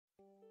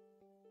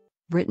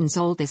Britain's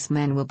oldest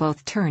men will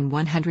both turn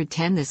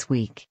 110 this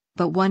week,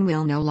 but one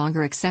will no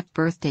longer accept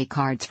birthday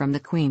cards from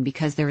the Queen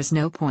because there is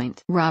no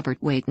point. Robert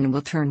Weighton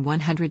will turn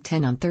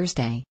 110 on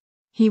Thursday.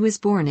 He was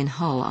born in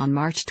Hull on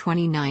March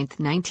 29,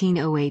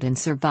 1908 and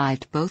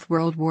survived both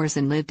World Wars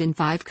and lived in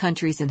 5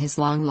 countries in his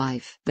long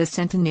life. The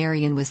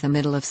centenarian was the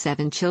middle of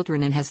 7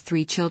 children and has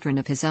 3 children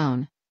of his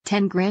own,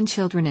 10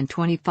 grandchildren and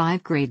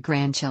 25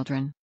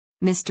 great-grandchildren.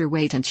 Mr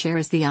Weighton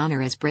shares the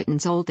honour as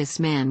Britain's oldest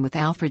man with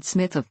Alfred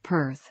Smith of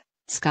Perth,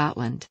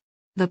 Scotland.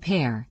 The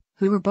pair,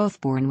 who were both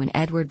born when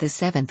Edward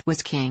VII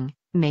was king,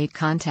 made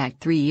contact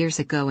 3 years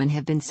ago and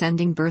have been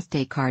sending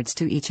birthday cards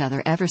to each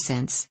other ever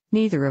since.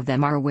 Neither of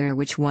them are aware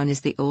which one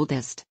is the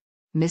oldest.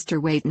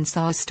 Mr Weighton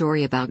saw a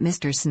story about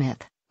Mr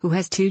Smith, who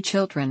has 2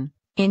 children,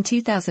 in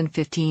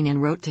 2015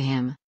 and wrote to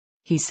him.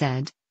 He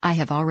said, "I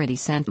have already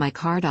sent my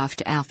card off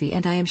to Alfie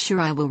and I am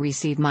sure I will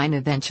receive mine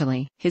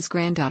eventually." His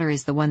granddaughter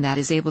is the one that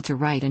is able to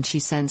write and she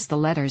sends the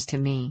letters to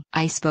me.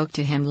 "I spoke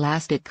to him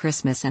last at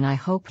Christmas and I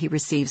hope he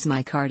receives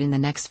my card in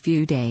the next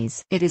few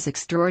days." It is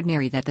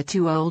extraordinary that the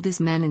 2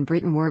 oldest men in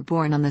Britain were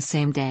born on the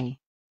same day.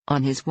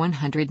 On his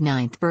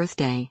 109th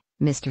birthday,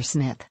 Mr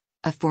Smith,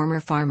 a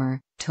former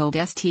farmer, told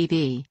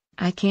STV,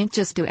 "I can't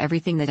just do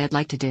everything that I'd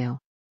like to do.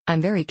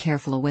 I'm very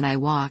careful when I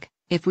walk.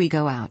 If we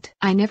go out,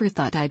 I never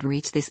thought I'd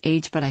reach this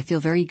age, but I feel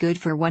very good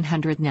for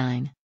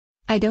 109.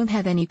 I don't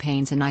have any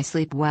pains and I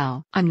sleep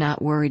well. I'm not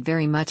worried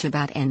very much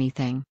about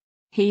anything."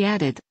 He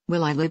added,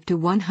 "Will I live to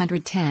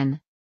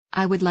 110?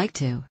 I would like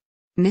to."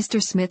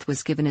 Mr Smith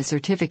was given a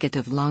certificate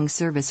of long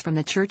service from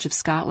the Church of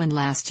Scotland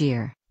last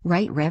year.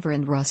 Right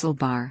Reverend Russell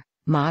Barr,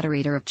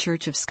 moderator of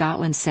Church of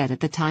Scotland, said,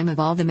 "At the time of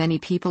all the many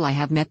people I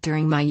have met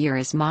during my year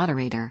as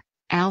moderator,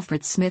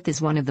 Alfred Smith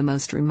is one of the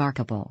most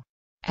remarkable."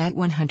 At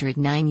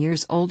 109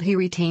 years old he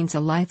retains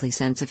a lively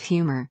sense of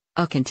humor,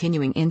 a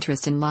continuing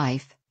interest in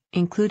life,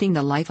 including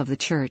the life of the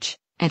church,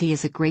 and he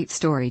is a great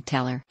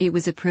storyteller. It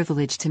was a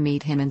privilege to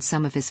meet him and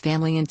some of his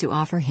family and to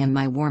offer him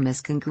my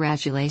warmest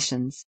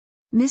congratulations.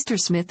 Mr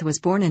Smith was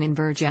born in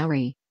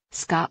Invergowrie,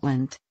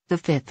 Scotland, the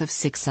 5th of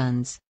 6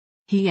 sons.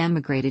 He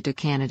emigrated to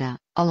Canada,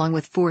 along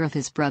with 4 of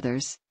his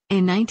brothers,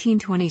 in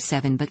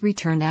 1927 but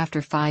returned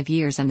after 5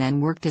 years and then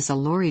worked as a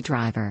lorry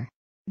driver.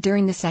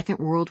 During the Second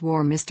World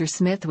War Mr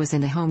Smith was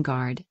in the Home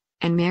Guard,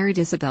 and married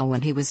Isabel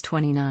when he was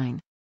 29.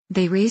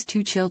 They raised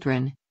 2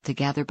 children,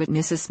 together, but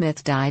Mrs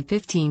Smith died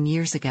 15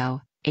 years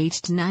ago,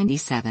 aged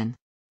 97.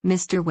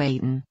 Mr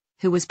Weighton,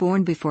 who was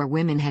born before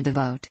women had the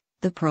vote,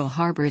 the Pearl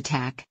Harbor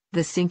attack,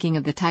 the sinking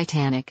of the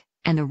Titanic,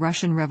 and the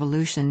Russian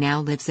Revolution, now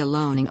lives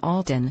alone in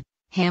Alton,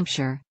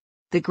 Hampshire.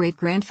 The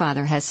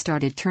great-grandfather has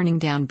started turning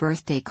down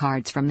birthday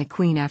cards from the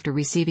Queen after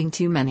receiving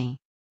too many.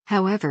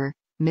 However,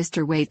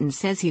 Mr Weighton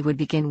says he would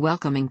begin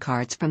welcoming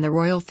cards from the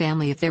royal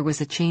family if there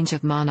was a change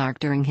of monarch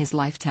during his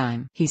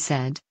lifetime. He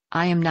said,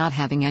 "I am not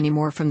having any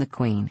more from the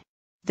Queen.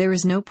 There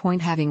is no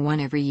point having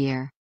one every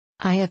year.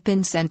 I have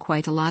been sent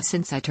quite a lot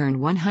since I turned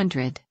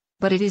 100,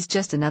 but it is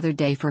just another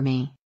day for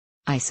me.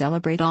 I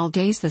celebrate all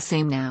days the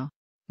same now."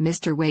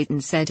 Mr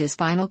Weighton said his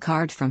final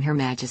card from Her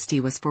Majesty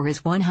was for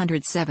his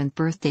 107th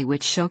birthday,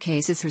 which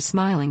showcases her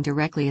smiling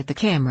directly at the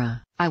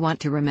camera. "I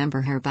want to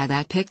remember her by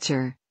that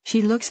picture.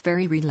 She looks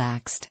very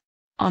relaxed."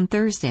 On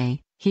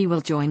Thursday, he will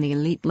join the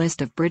elite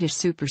list of British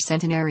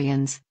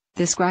supercentenarians,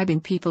 describing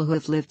people who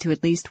have lived to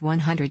at least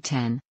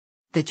 110.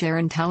 The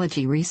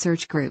Gerontology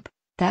Research Group,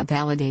 that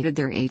validated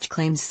their age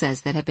claims, says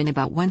that have been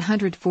about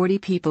 140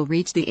 people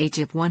reach the age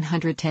of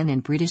 110 in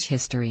British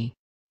history.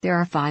 There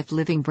are 5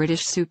 living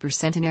British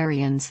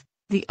supercentenarians,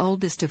 the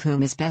oldest of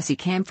whom is Bessie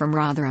Camp from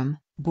Rotherham,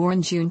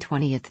 born June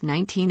 20,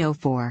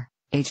 1904,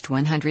 aged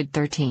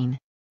 113.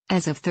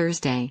 As of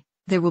Thursday,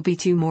 there will be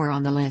 2 more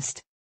on the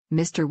list.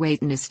 Mr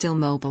Weighton is still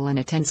mobile and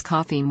attends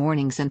coffee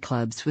mornings and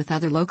clubs with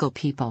other local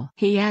people.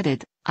 He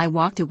added, "I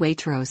walk to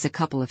Waitrose a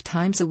couple of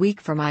times a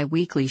week for my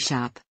weekly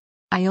shop.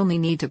 I only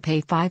need to pay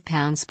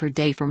 £5 per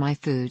day for my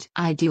food.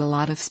 I do a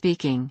lot of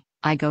speaking.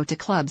 I go to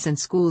clubs and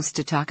schools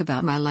to talk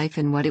about my life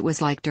and what it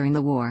was like during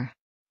the war."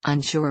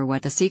 Unsure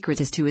what the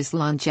secret is to his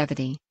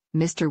longevity,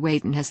 Mr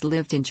Weighton has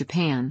lived in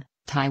Japan,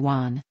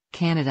 Taiwan,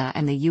 Canada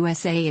and the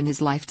USA in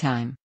his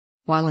lifetime.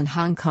 While in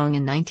Hong Kong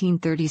in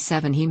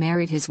 1937 he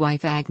married his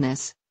wife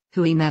Agnes,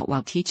 who he met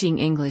while teaching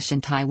English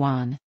in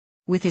Taiwan.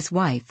 With his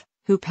wife,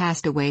 who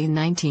passed away in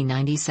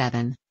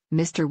 1997,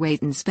 Mr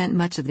Weighton spent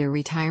much of their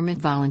retirement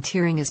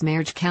volunteering as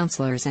marriage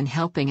counselors and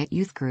helping at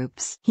youth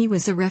groups. He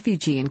was a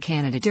refugee in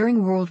Canada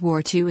during World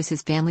War II as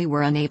his family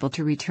were unable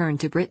to return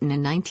to Britain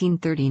in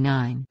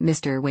 1939.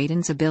 Mr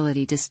Weighton's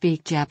ability to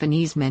speak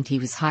Japanese meant he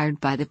was hired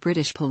by the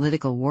British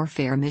Political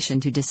Warfare Mission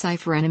to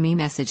decipher enemy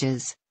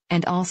messages,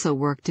 and also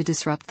work to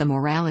disrupt the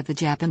morale of the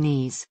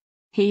Japanese.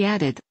 He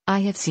added, "I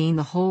have seen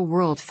the whole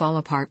world fall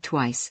apart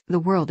twice. The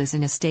world is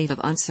in a state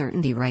of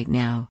uncertainty right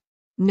now.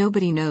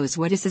 Nobody knows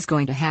what is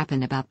going to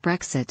happen about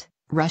Brexit,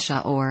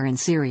 Russia or in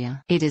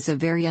Syria. It is a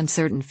very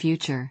uncertain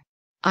future.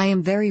 I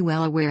am very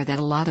well aware that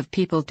a lot of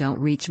people don't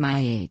reach my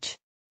age.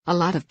 A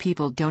lot of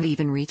people don't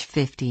even reach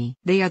 50.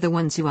 They are the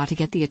ones who ought to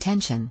get the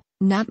attention,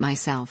 not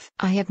myself.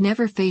 I have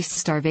never faced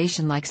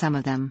starvation like some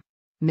of them.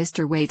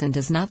 Mr. Weighton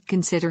does not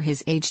consider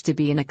his age to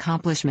be an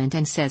accomplishment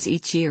and says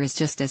each year is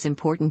just as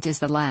important as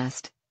the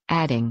last,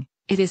 adding,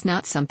 "It is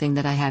not something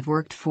that I have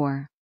worked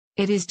for.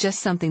 It is just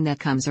something that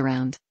comes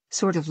around,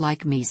 sort of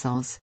like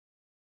measles."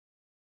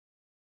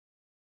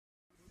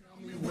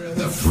 Where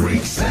the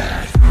freaks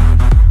at?